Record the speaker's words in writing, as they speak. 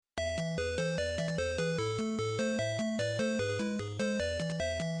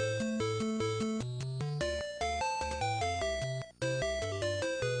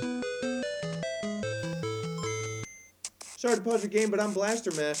Sorry to pause your game, but I'm Blaster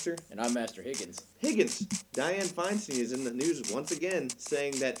Master. And I'm Master Higgins. Higgins, Dianne Feinstein is in the news once again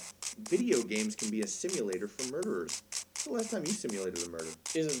saying that video games can be a simulator for murderers. When's the last time you simulated a murder?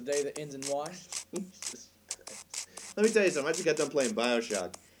 Is it the day that ends in Y? Jesus Christ. Let me tell you something. I just got done playing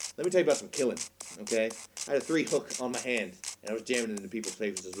Bioshock. Let me tell you about some killing, okay? I had a 3-hook on my hand, and I was jamming it into people's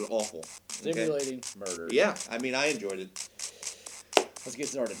faces. It was awful. Okay? Simulating murder. Yeah, I mean, I enjoyed it. Let's get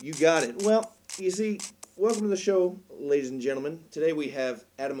started. You got it. Well, you see, welcome to the show, ladies and gentlemen. Today we have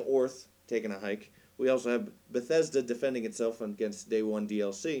Adam Orth taking a hike. We also have Bethesda defending itself against Day 1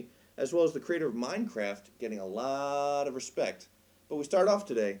 DLC, as well as the creator of Minecraft getting a lot of respect. But we start off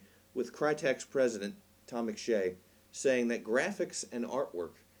today with Crytek's president, Tom McShay, saying that graphics and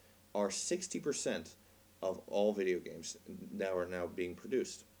artwork are 60% of all video games that are now being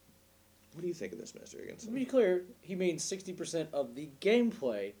produced. What do you think of this, Mr. Higgins? To be clear, he means 60% of the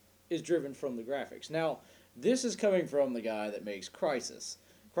gameplay is driven from the graphics. Now, this is coming from the guy that makes Crysis.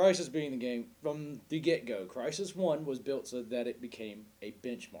 Crysis being the game from the get-go. Crysis 1 was built so that it became a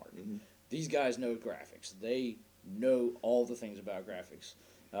benchmark. Mm-hmm. These guys know graphics. They know all the things about graphics.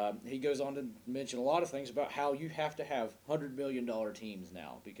 He goes on to mention a lot of things about how you have to have $100 million teams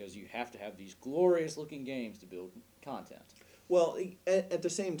now because you have to have these glorious-looking games to build content. Well, at the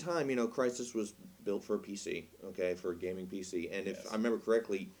same time, you know, Crysis was built for a PC, okay, for a gaming PC. And if I remember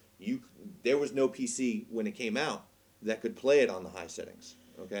correctly, there was no PC when it came out that could play it on the high settings,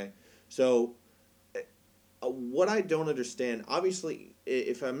 okay? So what I don't understand, obviously,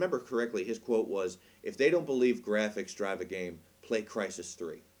 if I remember correctly, his quote was, if they don't believe graphics drive a game, play Crysis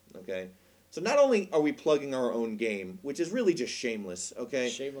 3, okay? So not only are we plugging our own game, which is really just shameless, okay?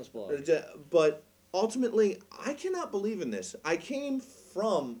 Shameless plug. But ultimately, I cannot believe in this. I came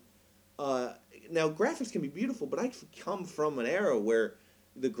from, now graphics can be beautiful, but I come from an era where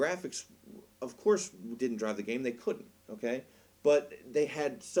the graphics, of course, didn't drive the game. They couldn't, okay? But they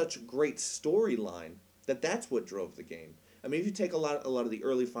had such great storyline that's what drove the game. I mean, if you take a lot of the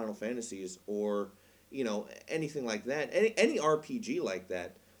early Final Fantasies or, you know, anything like that, any RPG like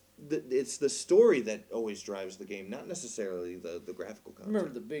that, it's the story that always drives the game, not necessarily the graphical content.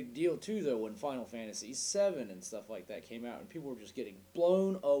 Remember the big deal, too, though, when Final Fantasy VII and stuff like that came out, and people were just getting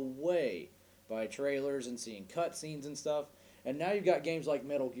blown away by trailers and seeing cutscenes and stuff. And now you've got games like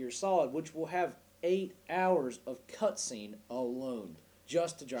Metal Gear Solid, which will have 8 hours of cutscene alone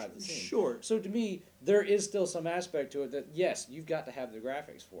just to drive the scene. Sure. So to me, there is still some aspect to it that, yes, you've got to have the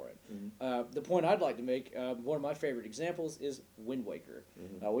graphics for it. Mm-hmm. The point I'd like to make, one of my favorite examples is Wind Waker.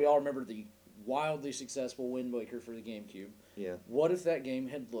 Mm-hmm. We all remember the wildly successful Wind Waker for the GameCube. Yeah. What if that game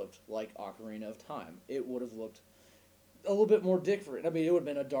had looked like Ocarina of Time? It would have looked a little bit more different. I mean, it would have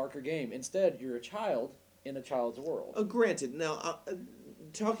been a darker game. Instead, you're a child in a child's world. Granted, now,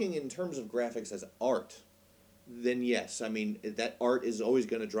 talking in terms of graphics as art, then yes, I mean, that art is always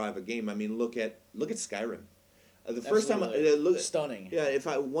going to drive a game. I mean, look at Skyrim. The first time stunning.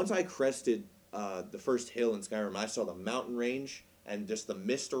 Yeah, once I crested the first hill in Skyrim, I saw the mountain range and just the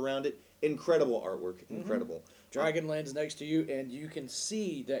mist around it. Incredible artwork, incredible. Dragonland's next to you, and you can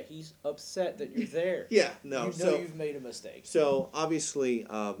see that he's upset that you're there. Yeah, no, you know you've made a mistake. So obviously,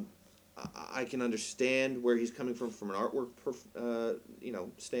 I can understand where he's coming from an artwork,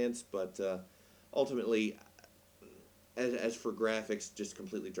 stance, but ultimately, as for graphics, just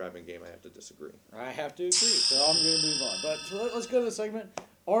completely driving game, I have to disagree. I have to agree, so I'm going to move on. But let's go to the segment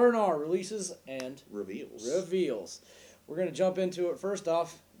R&R, releases and reveals. We're going to jump into it. First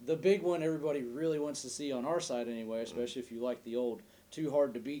off, the big one everybody really wants to see on our side anyway, especially if you like the old too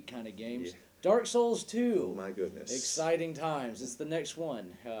hard to beat kind of games. Yeah. Dark Souls 2. Oh my goodness. Exciting times. It's the next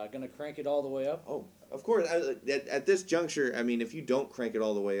one. Going to crank it all the way up? Oh, of course. At this juncture, I mean, if you don't crank it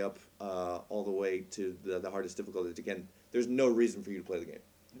all the way up, all the way to the hardest difficulty, again, there's no reason for you to play the game.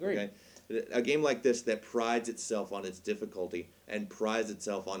 Agreed. Okay? A game like this that prides itself on its difficulty and prides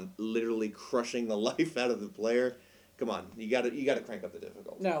itself on literally crushing the life out of the player. Come on, you got to crank up the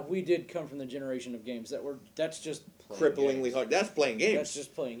difficulty. Now, we did come from the generation of games that's just cripplingly games. hard. That's playing games. That's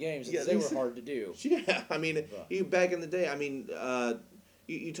just playing games. Yeah, they were hard to do. Yeah, I mean, back in the day, I mean,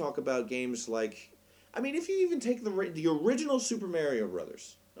 you talk about games like, I mean, if you even take the original Super Mario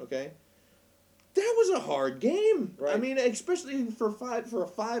Brothers, okay, that was a hard game. Right. I mean, especially for a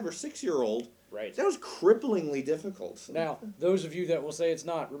 5 or 6 year old. Right. That was cripplingly difficult. Now, those of you that will say it's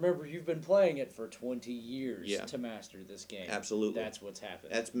not, remember you've been playing it for 20 years to master this game. Absolutely. That's what's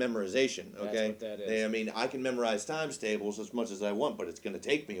happened. That's memorization, okay? That's what that is. I mean, I can memorize times tables as much as I want, but it's going to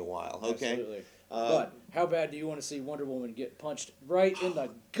take me a while, okay? Absolutely. But how bad do you want to see Wonder Woman get punched right in the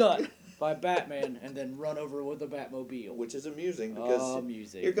gut by Batman and then run over with a Batmobile. Which is amusing because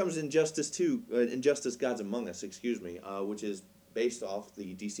Amusing. here comes Injustice 2, Injustice Gods Among Us, which is based off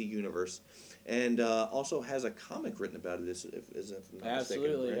the DC universe, and also has a comic written about it. If I'm not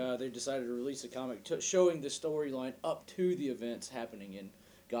Absolutely, mistaken, right? they decided to release a comic showing the storyline up to the events happening in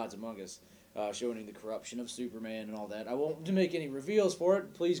Gods Among Us, showing the corruption of Superman and all that. I won't make any reveals for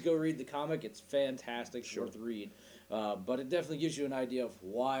it. Please go read the comic. It's fantastic, Sure. worth read. But it definitely gives you an idea of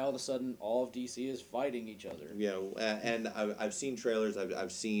why all of a sudden all of DC is fighting each other. Yeah, and I've seen trailers.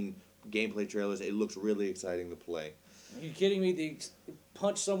 I've seen gameplay trailers. It looks really exciting to play. Are you kidding me? They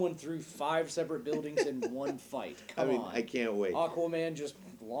punch someone through 5 separate buildings in one fight. Come on. I can't wait. Aquaman just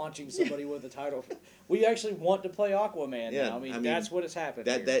launching somebody with a title. We actually want to play Aquaman now. I mean, that's what has happened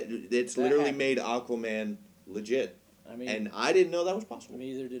here. It's That literally happened. made Aquaman legit. I mean, And I didn't know that was possible.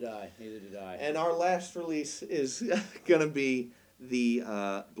 neither did I. And our last release is going to be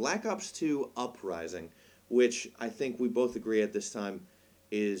the Black Ops 2 Uprising, which I think we both agree at this time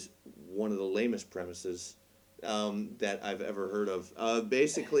is one of the lamest premises that I've ever heard of.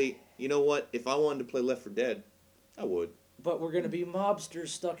 Basically, you know what? If I wanted to play Left 4 Dead, I would. But we're going to be mobsters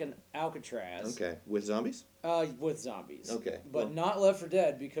stuck in Alcatraz. Okay. With zombies? With zombies. Okay. But not Left 4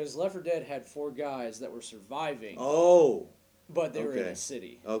 Dead, because Left 4 Dead had 4 guys that were surviving. Oh! But they were in Okay. a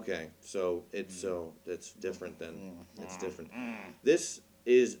city. Okay, so it's different then. It's different. This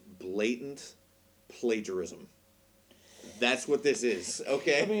is blatant plagiarism. That's what this is.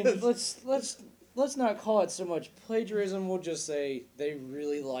 Okay. I mean, let's not call it so much plagiarism. We'll just say they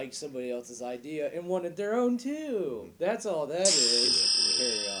really liked somebody else's idea and wanted their own too. That's all that is.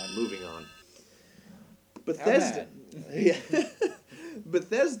 Carry on. Moving on. Bethesda. Yeah.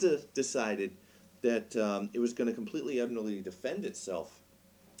 Bethesda decided that it was going to completely and utterly defend itself.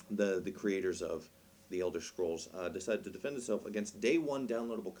 The creators of the Elder Scrolls decided to defend itself against day one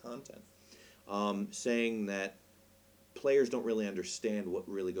downloadable content, saying that players don't really understand what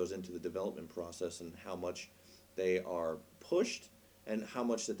really goes into the development process and how much they are pushed and how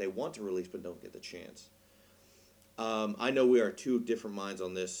much that they want to release but don't get the chance. I know we are two different minds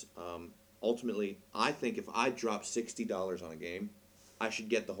on this. Ultimately, I think if I drop $60 on a game, I should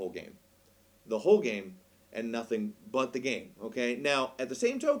get the whole game. The whole game and nothing but the game, okay? Now, at the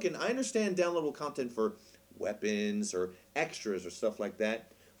same token, I understand downloadable content for weapons or extras or stuff like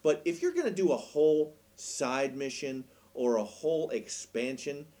that, but if you're going to do a whole side mission or a whole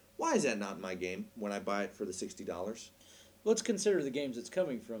expansion, why is that not in my game when I buy it for the $60? Let's consider the games it's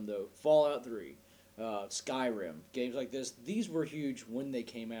coming from, though. Fallout 3, Skyrim, games like this. These were huge when they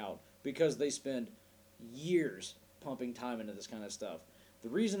came out because they spend years pumping time into this kind of stuff. The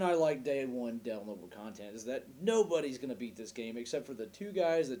reason I like day one downloadable content is that nobody's going to beat this game except for the 2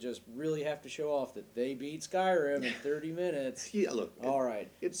 guys that just really have to show off that they beat Skyrim in 30 minutes. Yeah, look. All right.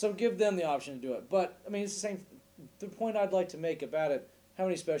 So give them the option to do it. But, I mean, it's the same. The point I'd like to make about it, how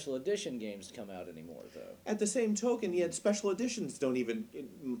many special edition games come out anymore, though? At the same token, yet special editions don't even,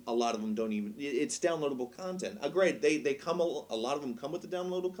 a lot of them don't even, it's downloadable content. Great, they come, a lot of them come with the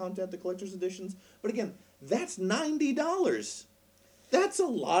downloadable content, the collector's editions, but again, that's $90. That's a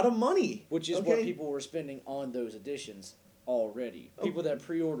lot of money. Which is what people were spending on those editions already. People that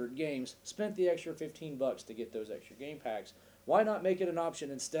pre-ordered games spent the extra $15 to get those extra game packs. Why not make it an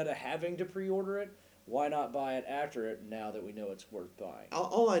option instead of having to pre-order it? Why not buy it after it now that we know it's worth buying?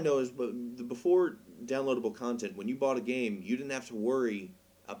 All I know is before downloadable content, when you bought a game, you didn't have to worry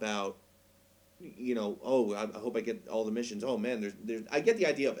about, I hope I get all the missions. Oh, man, I get the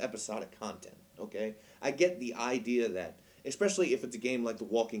idea of episodic content, okay? I get the idea that, especially if it's a game like The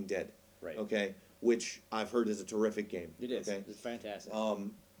Walking Dead, Right. okay, which I've heard is a terrific game. It is. Okay? It's fantastic.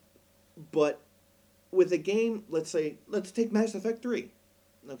 But with a game, let's take Mass Effect 3,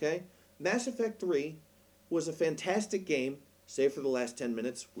 okay? Mass Effect 3 was a fantastic game, save for the last 10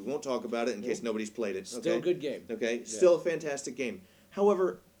 minutes. We won't talk about it in case nobody's played it. Okay? Still a good game. Okay, Yeah. still a fantastic game.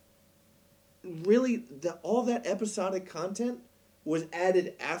 However, really, all that episodic content was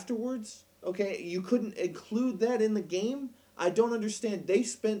added afterwards. Okay, you couldn't include that in the game. I don't understand. They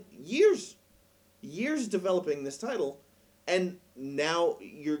spent years developing this title, and now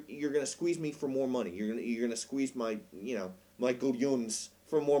you're gonna squeeze me for more money. You're gonna squeeze my my gullions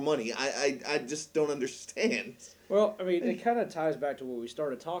for more money. I just don't understand. Well, I mean, it kind of ties back to what we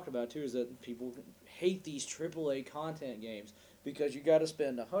started talking about, too, is that people hate these AAA content games because you got to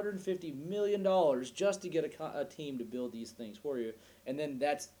spend $150 million just to get a team to build these things for you. And then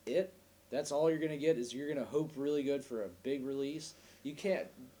that's it. That's all you're going to get is you're going to hope really good for a big release. You can't.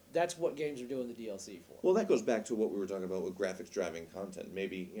 That's what games are doing the DLC for. Well, that goes back to what we were talking about with graphics driving content.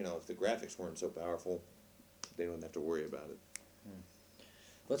 Maybe, if the graphics weren't so powerful, they don't have to worry about it.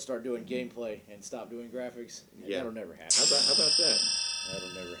 let's start doing gameplay and stop doing graphics. Yeah. That'll never happen. How about that? That'll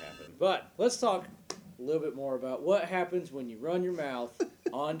never happen. But let's talk a little bit more about what happens when you run your mouth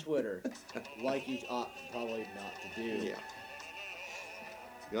on Twitter, like you ought probably not to do. Yeah.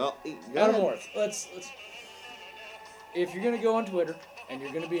 Well, Adam Orth, let's. If you're gonna go on Twitter and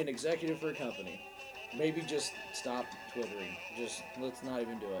you're gonna be an executive for a company, maybe just stop twittering. Just let's not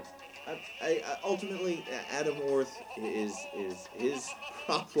even do it. I ultimately, Adam Orth is his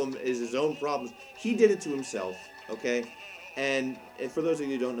problem is his own problems. He did it to himself, okay? And for those of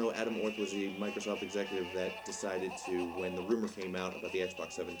you who don't know, Adam Orth was a Microsoft executive that decided to, when the rumor came out about the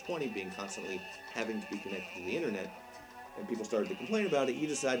Xbox 720 being constantly having to be connected to the internet, and people started to complain about it, he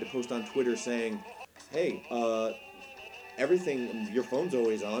decided to post on Twitter saying, "Hey, everything, your phone's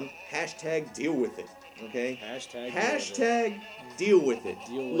always on. Hashtag deal with it." Okay? Hashtag deal with it.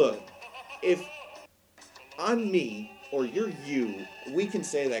 Deal with Look, it. if I'm me or you're you, we can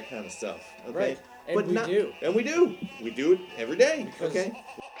say that kind of stuff. Okay? Right. And but we do. And we do. We do it every day. Because okay?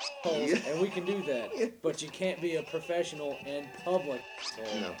 Yeah. And we can do that. Yeah. But you can't be a professional in public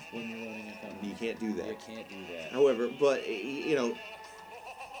No. when you're running a company. You can't do that. You can't do that. However, but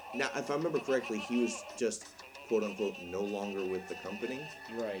now if I remember correctly, he was just quote unquote no longer with the company.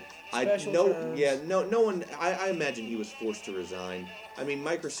 Right. No one. I imagine he was forced to resign. I mean,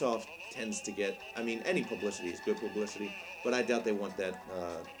 Microsoft tends to get. I mean, any publicity is good publicity, but I doubt they want that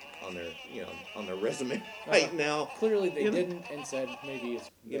on their resume right now. Clearly, they You know- didn't, and said maybe it's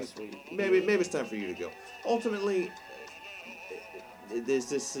best we. Maybe it's time for you to go. Ultimately,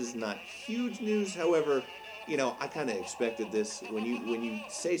 this is not huge news. However, I kind of expected this when you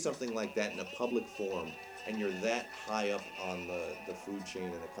say something like that in a public forum and you're that high up on the food chain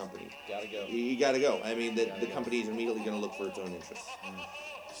in a company. Gotta go. You got to go. I mean, the Gotta go. company is immediately going to look for its own interests.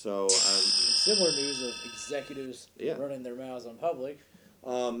 So, Similar news of executives Yeah. running their mouths on public.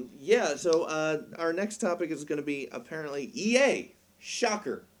 So our next topic is going to be apparently EA.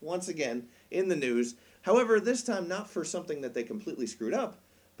 Shocker. Once again, in the news. However, this time not for something that they completely screwed up,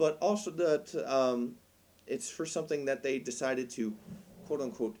 but also that it's for something that they decided to, quote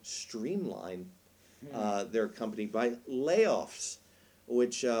unquote, streamline their company by layoffs,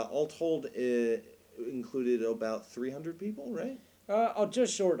 which all told included about 300 people, right?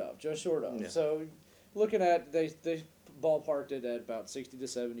 Just short of. Yeah. So, looking at they ballparked it at about 60 to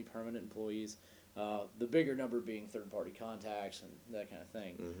 70 permanent employees. The bigger number being third-party contacts and that kind of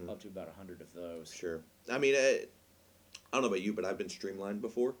thing, up to about 100 of those. Sure. I mean, I don't know about you, but I've been streamlined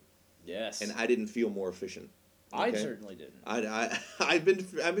before, Yes. and I didn't feel more efficient. I okay? certainly didn't. I've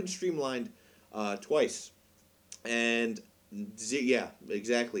been streamlined twice, and yeah,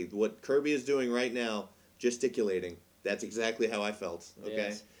 exactly what Kirby is doing right now, gesticulating. That's exactly how I felt. Okay.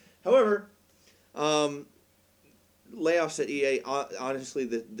 Yes. However, layoffs at EA. Honestly,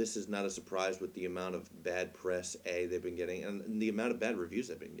 this is not a surprise with the amount of bad press they've been getting and the amount of bad reviews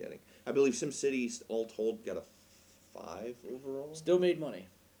they've been getting. I believe SimCity, all told, got a 5 overall, Still made money.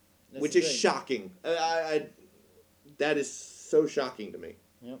 That's which the is thing. shocking. That is so shocking to me.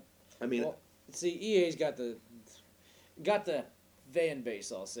 Yep. I mean, Well, see, EA's got the fan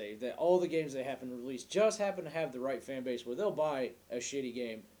base. I'll say that all the games they happen to release just happen to have the right fan base where they'll buy a shitty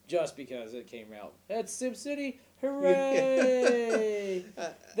game just because it came out. That's SimCity, hooray!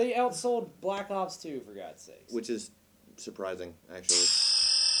 They outsold Black Ops 2 for God's sakes. which is surprising, actually.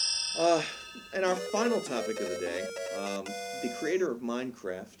 And our final topic of the day, the creator of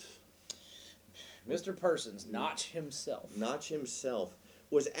Minecraft, Mr. Persons, Notch himself. Notch himself,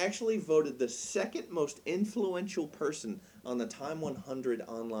 was actually voted the second most influential person on the Time 100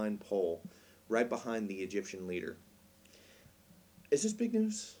 online poll, right behind the Egyptian leader. Is this big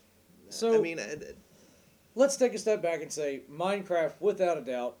news? So, I mean, let's take a step back and say Minecraft, without a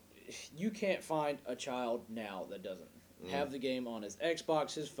doubt, you can't find a child now that doesn't have the game on his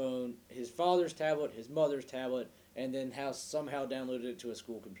Xbox, his phone, his father's tablet, his mother's tablet, and then has somehow downloaded it to a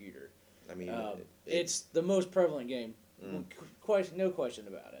school computer. I mean, It's the most prevalent game. No question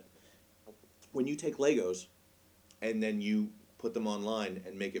about it. when you take Legos and then you put them online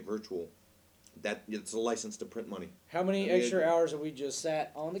and make it virtual, it's a license to print money. How many I mean, extra hours have we just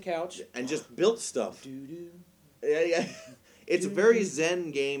sat on the couch? And just built stuff. Doo-doo. Yeah. It's a very zen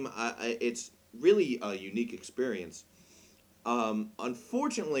game. It's really a unique experience.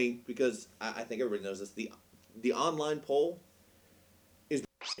 Unfortunately, because I think everybody knows this, the online poll is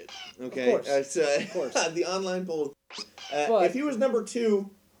okay. Of course. Of course. The online poll. But- If he was number 2,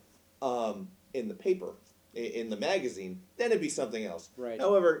 in the paper, in the magazine, then it'd be something else. Right.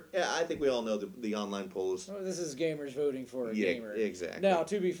 However, I think we all know the online polls. Well, this is gamers voting for a Yeah, gamer. exactly. Now,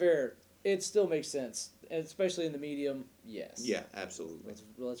 to be fair, it still makes sense, and especially in the medium. Yes. Yeah, absolutely.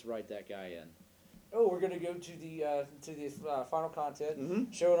 Let's write that guy in. Oh, we're gonna go to the final content,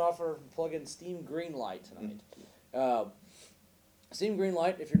 Mm-hmm. showing off our plug-in Steam Greenlight tonight. Steam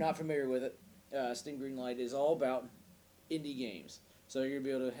Greenlight, if you're not familiar with it, Steam Greenlight is all about indie games. So you're gonna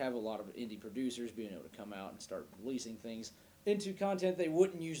be able to have a lot of indie producers being able to come out and start releasing things into content they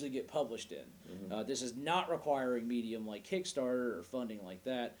wouldn't usually get published in. Mm-hmm. This is not requiring medium like Kickstarter or funding like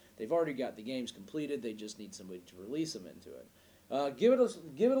that. They've already got the games completed. They just need somebody to release them into it. Give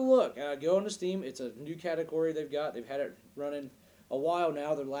it a look. Go onto Steam. It's a new category they've got. They've had it running a while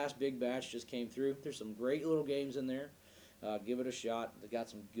now. Their last big batch just came through. There's some great little games in there. Give it a shot. They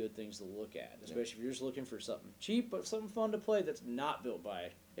got some good things to look at, especially if you're just looking for something cheap but something fun to play that's not built by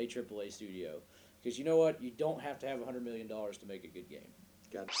a AAA studio. Because you know what? You don't have to have $100 million to make a good game.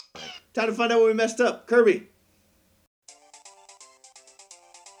 Got it. Time to find out where we messed up. Kirby.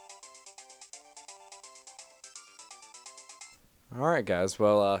 All right, guys.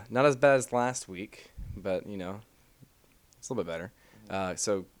 Well, not as bad as last week, but, it's a little bit better.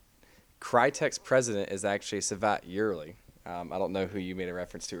 So Crytek's president is actually Savat Yurley. I don't know who you made a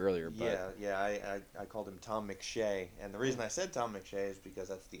reference to earlier, but I called him Tom McShay, and the reason I said Tom McShay is because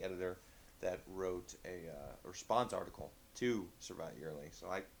that's the editor that wrote a response article to Savat Yurley. So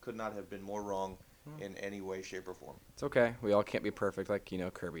I could not have been more wrong in any way, shape, or form. it's okay. We all can't be perfect like,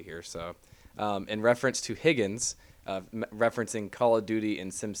 Kirby here. So in reference to Higgins, referencing Call of Duty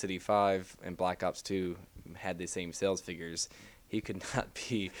and SimCity 5 and Black Ops 2 had the same sales figures, he could not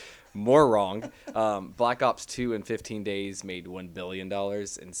be more wrong. Black Ops 2 in 15 days made $1 billion, and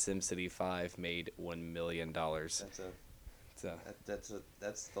SimCity 5 made $1 million. That's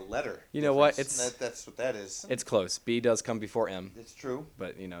the letter. You know what? That's what that is. It's close. B does come before M, It's true.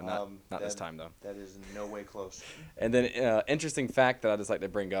 but not this time though. That is in no way close. And then interesting fact that I just like to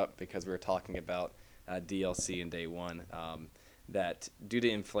bring up because we were talking about DLC in day one, that due to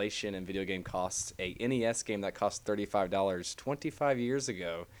inflation and video game costs, a NES game that cost $35 25 years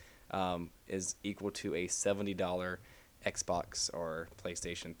ago is equal to a $70 Xbox or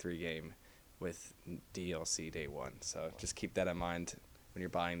PlayStation 3 game with DLC day one. So just keep that in mind when you're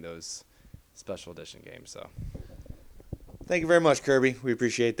buying those special edition games. So Thank you very much, Kirby. We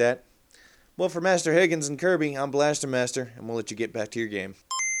appreciate that. Well, for Master Higgins and Kirby, I'm Blaster Master, and we'll let you get back to your game.